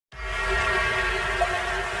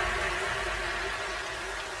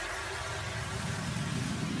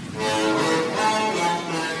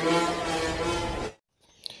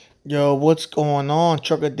Yo, what's going on?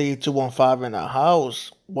 Trucker Day 215 in the house.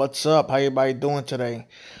 What's up? How everybody doing today?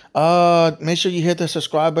 Make sure you hit the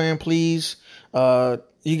subscribe button, please.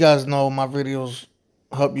 You guys know my videos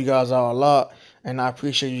help you guys out a lot, and I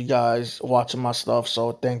appreciate you guys watching my stuff.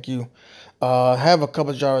 So thank you. I have a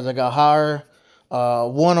couple drivers that got hired.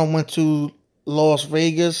 One I went to Las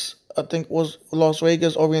Vegas. I think was Las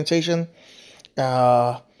Vegas orientation.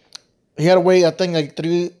 Uh, he had to wait. I think like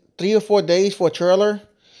three or 4 days for a trailer.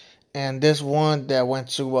 And this one that went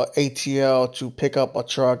to ATL to pick up a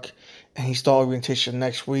truck, and he started orientation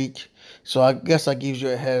next week. So I guess that gives you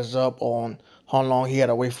a heads up on how long he had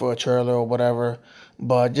to wait for a trailer or whatever.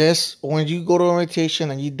 But just when you go to orientation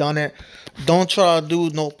and you done it, don't try to do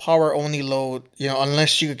no power only load,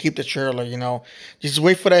 unless you can keep the trailer, Just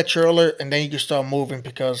wait for that trailer and then you can start moving,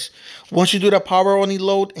 because once you do that power only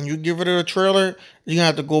load and you give it a trailer, you're gonna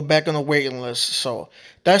have to go back on the waiting list. So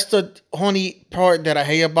that's the only part that I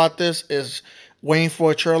hate about this is waiting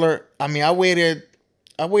for a trailer. I mean, I waited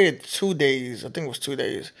 2 days. I think it was 2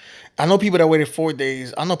 days. I know people that waited 4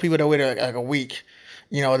 days. I know people that waited like a week.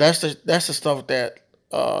 That's the stuff that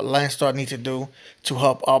Landstar needs to do to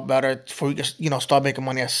help out better for we can start making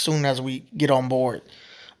money as soon as we get on board.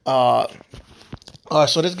 Uh, all right,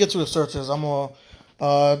 so let's get to the searches. I'm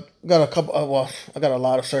gonna got a couple. Well, I got a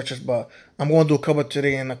lot of searches, but I'm gonna do a couple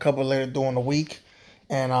today and a couple later during the week,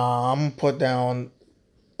 and I'm gonna put down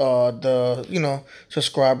the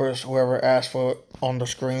subscribers whoever asked for it on the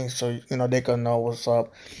screen, so they can know what's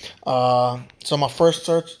up. So my first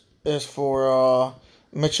search is for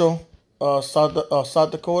Mitchell,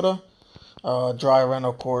 South Dakota, dry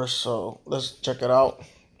rental course. So let's check it out.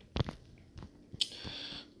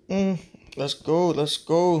 Mm, let's go. Let's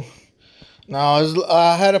go. Now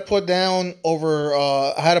I had to put down over.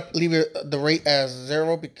 I had to leave it the rate as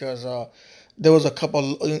zero because there was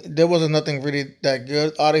nothing really that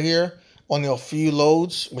good out of here. Only a few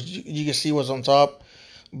loads, which you can see was on top.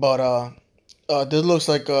 But this looks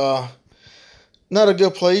like not a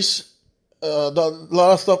good place. A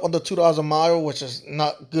lot of stuff under $2 a mile, which is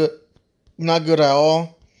not good at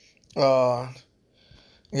all. Uh,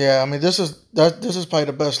 yeah, I mean this is probably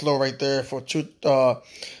the best low right there for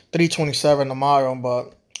 327 a mile,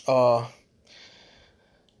 but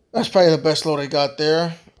that's probably the best low they got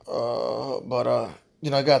there. But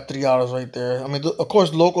I got $3 right there. I mean, of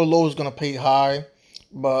course, local low is gonna pay high,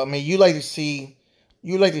 but I mean, you like to see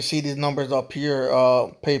these numbers up here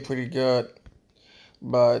pay pretty good,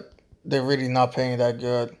 but they're really not paying that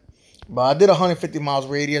good. But I did 150 miles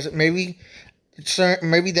radius. Maybe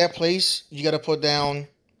that place you got to put down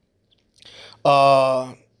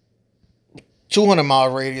uh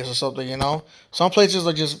 200-mile radius or something. Some places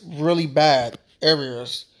are just really bad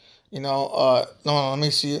areas. No, let me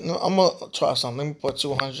see. No, I'm gonna try something. Let me put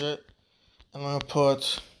 200. I'm gonna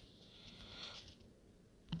put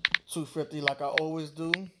 250 like I always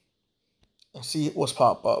do, and see what's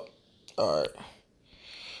pop up. All right,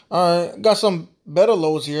 all right. Got some better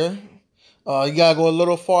lows here. You gotta go a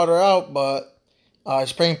little farther out, but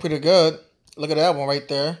it's paying pretty good. Look at that one right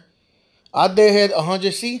there. I did hit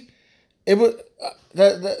 100. See, it was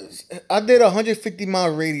I did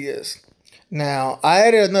 150-mile radius. Now I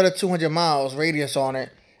added another 200 miles radius on it,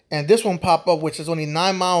 and this one popped up, which is only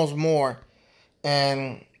 9 miles more.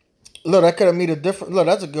 And look, that could have made a difference. Look,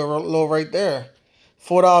 that's a good low right there,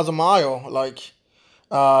 $4 a mile. Like,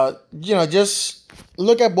 just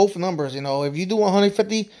look at both numbers. If you do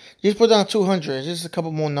 150, just put down 200. Just a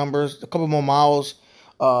couple more numbers, a couple more miles.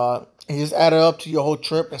 And just add it up to your whole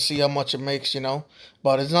trip and see how much it makes.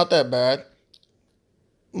 But it's not that bad.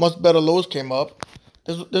 Much better lows came up.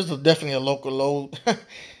 This is definitely a local load.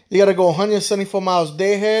 You got to go 174 miles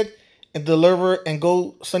day ahead and deliver it, and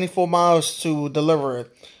go 74 miles to deliver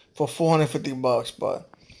it for $450. But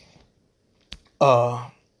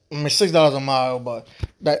I mean $6 a mile, but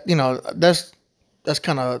that's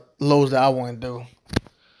kind of lows that I want to do.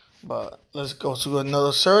 But let's go to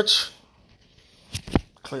another search.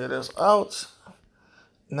 Clear this out.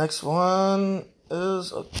 Next one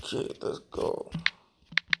is okay. Let's go.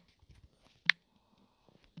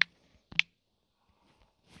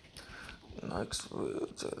 Next,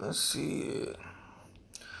 let's see.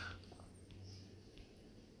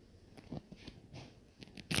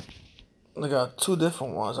 They got two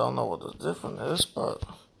different ones. I don't know what the difference is, but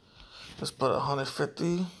let's put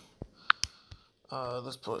 150.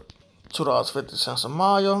 Let's put $2.50 a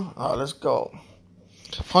mile. All right, let's go.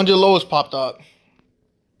 100 lowest popped up.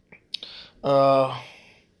 Uh,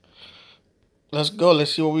 let's go.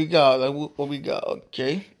 Let's see what we got. Like, what we got.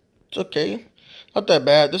 Okay, it's okay. Not that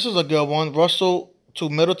bad. This is a good one. Russell to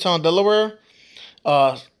Middletown, Delaware.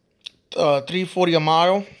 Uh, 340 a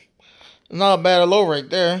mile. Not a bad load right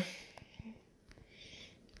there.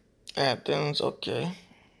 Athens, okay.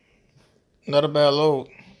 Not a bad load.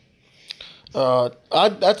 I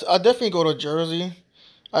definitely go to Jersey.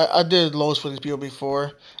 I did lows for these people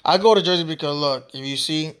before. I go to Jersey because look, if you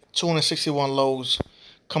see 261 lows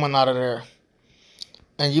coming out of there,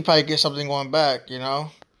 and you probably get something going back,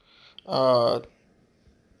 Uh,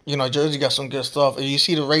 Jersey got some good stuff. If you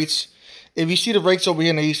see the rates over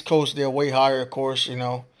here in the East Coast, they're way higher, of course.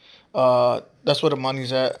 That's where the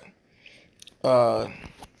money's at. Uh,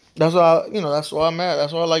 that's why I'm at.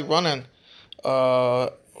 That's why I like running. Uh,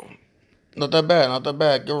 Not that bad, not that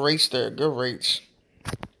bad. Good rates there, good rates.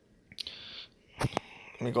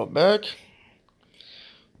 Let me go back.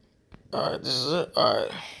 All right, this is it. All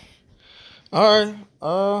right.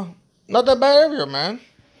 Not that bad area, man.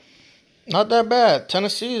 Not that bad.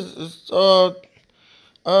 Tennessee is not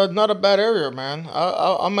a bad area, man.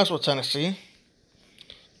 I'll mess with Tennessee.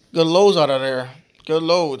 Good loads out of there. Good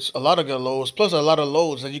loads. A lot of good loads. Plus a lot of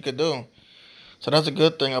loads that you could do. So that's a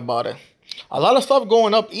good thing about it. A lot of stuff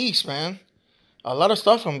going up east, man. A lot of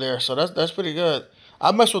stuff from there. So that's pretty good.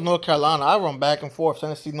 I mess with North Carolina. I run back and forth,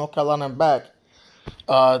 Tennessee, North Carolina, and back.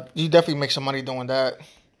 You definitely make some money doing that.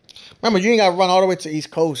 Remember, you ain't got to run all the way to the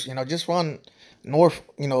East Coast. Just run north,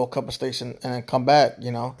 a couple stations and come back.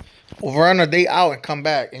 Run a day out and come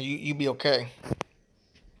back, and you be okay.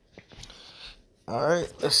 All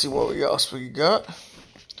right, let's see what else we got.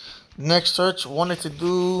 Next search wanted to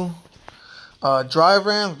do dry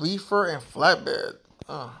van, reefer, and flatbed.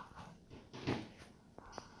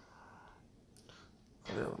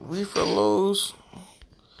 Reefer loads.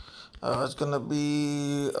 It's gonna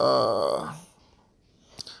be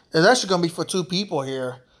it's actually gonna be for two people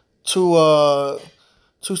here. Two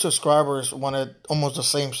subscribers wanted almost the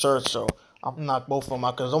same search, so I'm knock both of them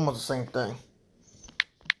out because it's almost the same thing.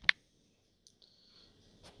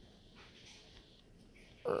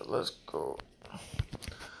 Let's go.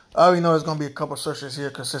 I already know there's gonna be a couple searches here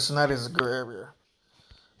because Cincinnati is a good area.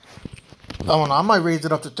 I don't know. I might raise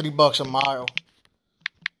it up to $3 a mile.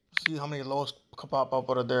 See how many loads could pop up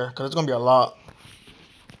out of there because it's gonna be a lot.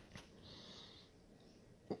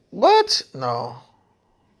 What? No.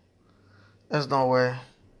 There's no way.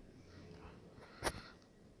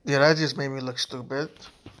 Yeah, that just made me look stupid.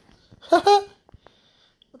 What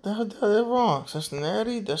the hell did I do wrong?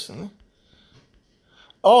 Cincinnati, Destiny.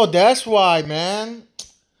 Oh, that's why, man.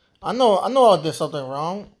 I know I did something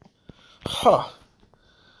wrong. Huh.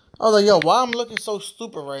 I was like, yo, why I'm looking so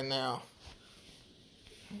stupid right now?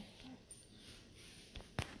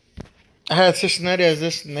 I had Cincinnati as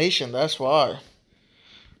destination, that's why.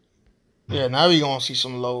 Yeah, now we're gonna see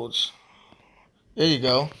some loads. There you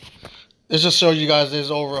go. This just shows you guys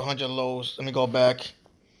there's over 100 loads. Let me go back.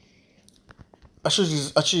 I should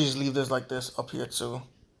just leave this like this up here too.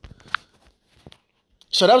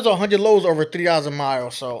 So that was 100 loads over $3 a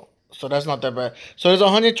mile. So that's not that bad. So there's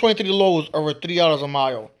 123 loads over $3 a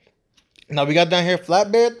mile. Now we got down here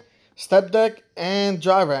flatbed, step deck, and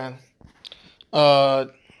dry van.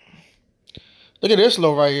 Look at this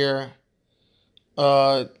load right here.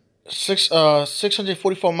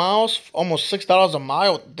 644 miles, almost $6 a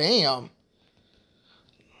mile. Damn.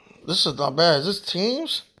 This is not bad. Is this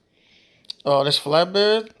teams? Oh, this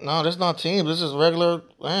flatbed? No, this not teams. This is regular.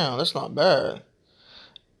 Damn, that's not bad.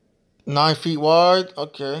 9 feet wide.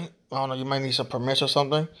 Okay. I don't know. You might need some permits or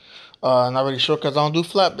something. Not really sure because I don't do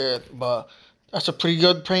flatbed. But that's a pretty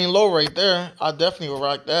good paying low right there. I definitely would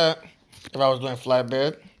like that if I was doing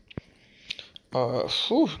flatbed. Let's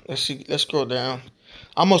see. Let's scroll down.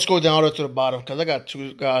 I'm going to scroll down all the way to the bottom because I got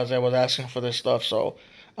two guys that was asking for this stuff. So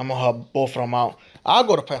I'm going to help both of them out. I'll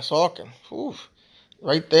go to Pennsauken.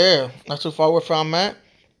 Right there. Not too far away from I'm at.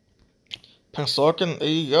 Pennsauken. There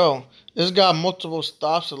you go. This got multiple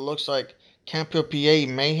stops. It looks like Campion, PA,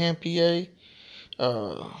 Mayhem, PA.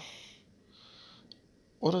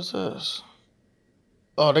 What is this?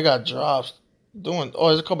 Oh, they got drops.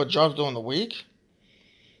 There's a couple of drops during the week?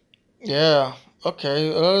 Yeah.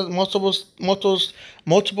 Okay. Multiple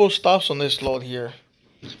stops on this load here.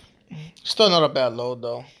 Still not a bad load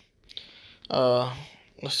though.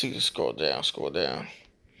 Let's see. Scroll down.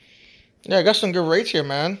 Yeah, I got some good rates here,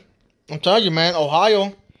 man. I'm telling you, man.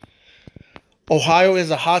 Ohio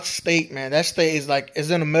is a hot state, man. That state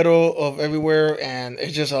is in the middle of everywhere, and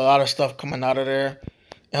it's just a lot of stuff coming out of there.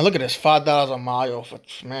 And look at this, $5 a mile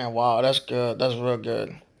man. Wow, that's good. That's real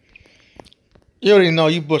good. You already know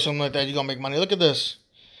you put something like that, you're gonna make money. Look at this.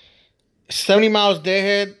 70 miles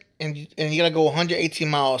deadhead, and you gotta go 118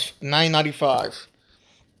 miles, $9.95.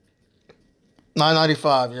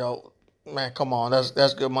 $9.95, yo. Man, come on.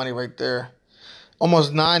 That's good money right there.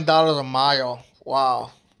 Almost $9 a mile.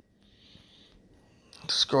 Wow.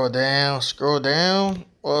 Scroll down, scroll down.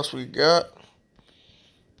 What else we got?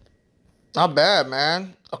 Not bad,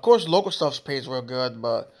 man. Of course, local stuff pays real good,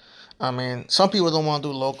 but I mean, some people don't want to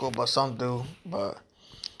do local, but some do. But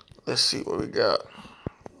let's see what we got.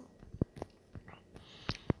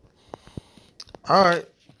 All right,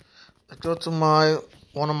 let's go to my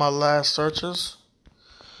one of my last searches.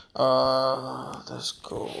 Let's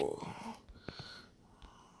go.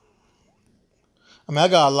 I mean, I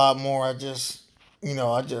got a lot more. I just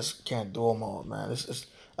can't do them all, man.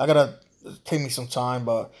 I gotta take me some time,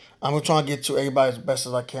 but I'm gonna try and get to everybody as best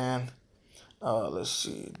as I can. Let's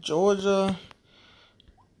see, Georgia.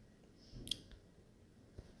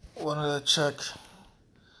 Wanted to check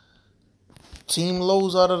team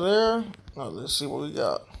lows out of there. Let's see what we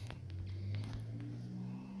got.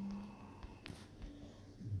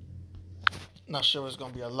 Not sure it's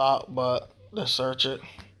gonna be a lot, but let's search it.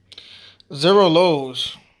 Zero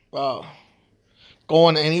lows. Wow.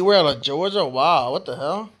 Going anywhere like Georgia? Wow. What the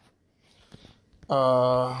hell?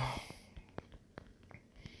 Uh,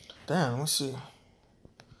 Damn. Let's see.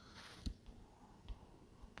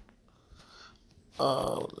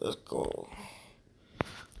 Let's go.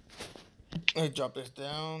 Let me drop this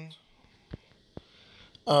down.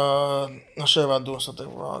 Not sure if I'm doing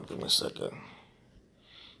something wrong. Give me a second.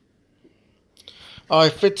 All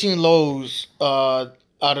right, 15 lows. Out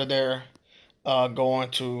of there.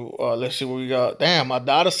 Going to let's see what we got. Damn,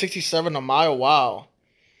 $1.67 a mile. Wow.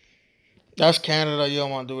 That's Canada. You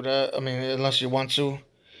don't want to do that. I mean, unless you want to.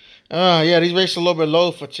 Yeah, these rates are a little bit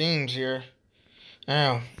low for teams here.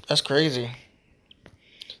 Damn, that's crazy.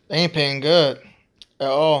 They ain't paying good at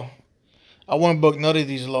all. I wouldn't book none of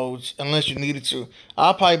these loads unless you needed to.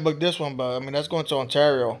 I'll probably book this one, but I mean that's going to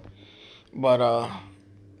Ontario. But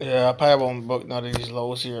yeah, I probably won't book none of these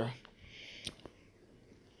loads here.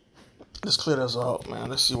 Let's clear this out, man.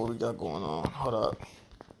 Let's see what we got going on. Hold up.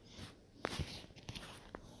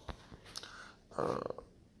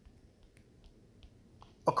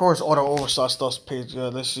 Of course, all the oversized stuff pays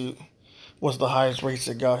good. Let's see what's the highest rates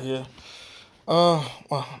they got here. Well,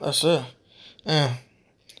 that's it. Yeah.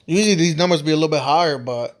 Usually these numbers be a little bit higher,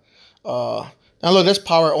 but now look, that's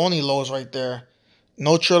power only lows right there.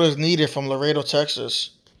 No trailers needed from Laredo,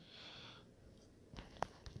 Texas.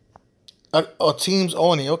 Teams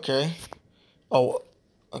only. Okay. Oh,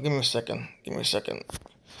 give me a second. Give me a second.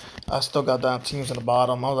 I still got down teams in the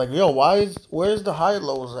bottom. I was like, yo, where's the high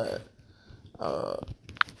lows at?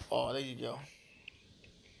 Oh, there you go.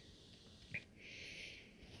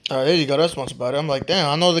 There you go. That's much better. I'm like, damn.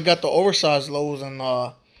 I know they got the oversized lows and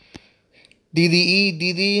DD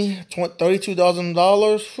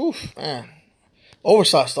 $32,000. Whew, man.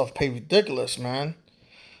 Oversized stuff pay ridiculous, man.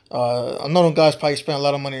 I know them guys probably spend a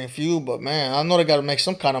lot of money in fuel, but man, I know they got to make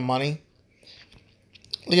some kind of money.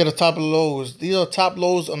 Look at the top of the lows. These are the top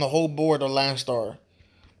lows on the whole board of Landstar.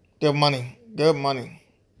 Good money. Good money.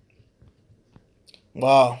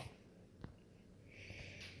 Wow.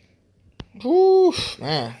 Whew,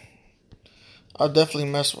 man. I definitely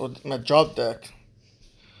mess with my drop deck.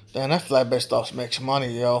 Damn, that flatbed stuff makes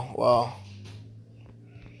money, yo. Wow.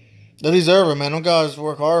 They deserve it, man. Them guys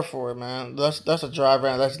work hard for it, man. That's a drive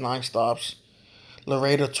round. That's 9 stops.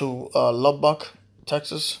 Laredo to Lubbock,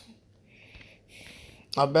 Texas.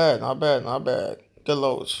 Not bad, not bad, not bad. Good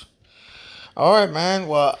loads. All right, man.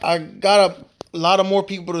 Well, I got a lot of more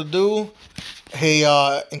people to do. Hey,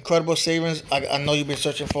 incredible savings. I know you've been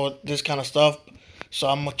searching for this kind of stuff, so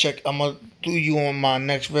I'm gonna do you on my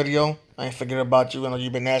next video. I ain't forget about you. I know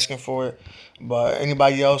you've been asking for it, but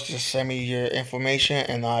anybody else, just send me your information,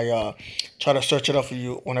 and I try to search it up for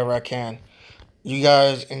you whenever I can. You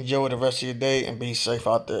guys enjoy the rest of your day and be safe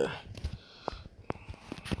out there.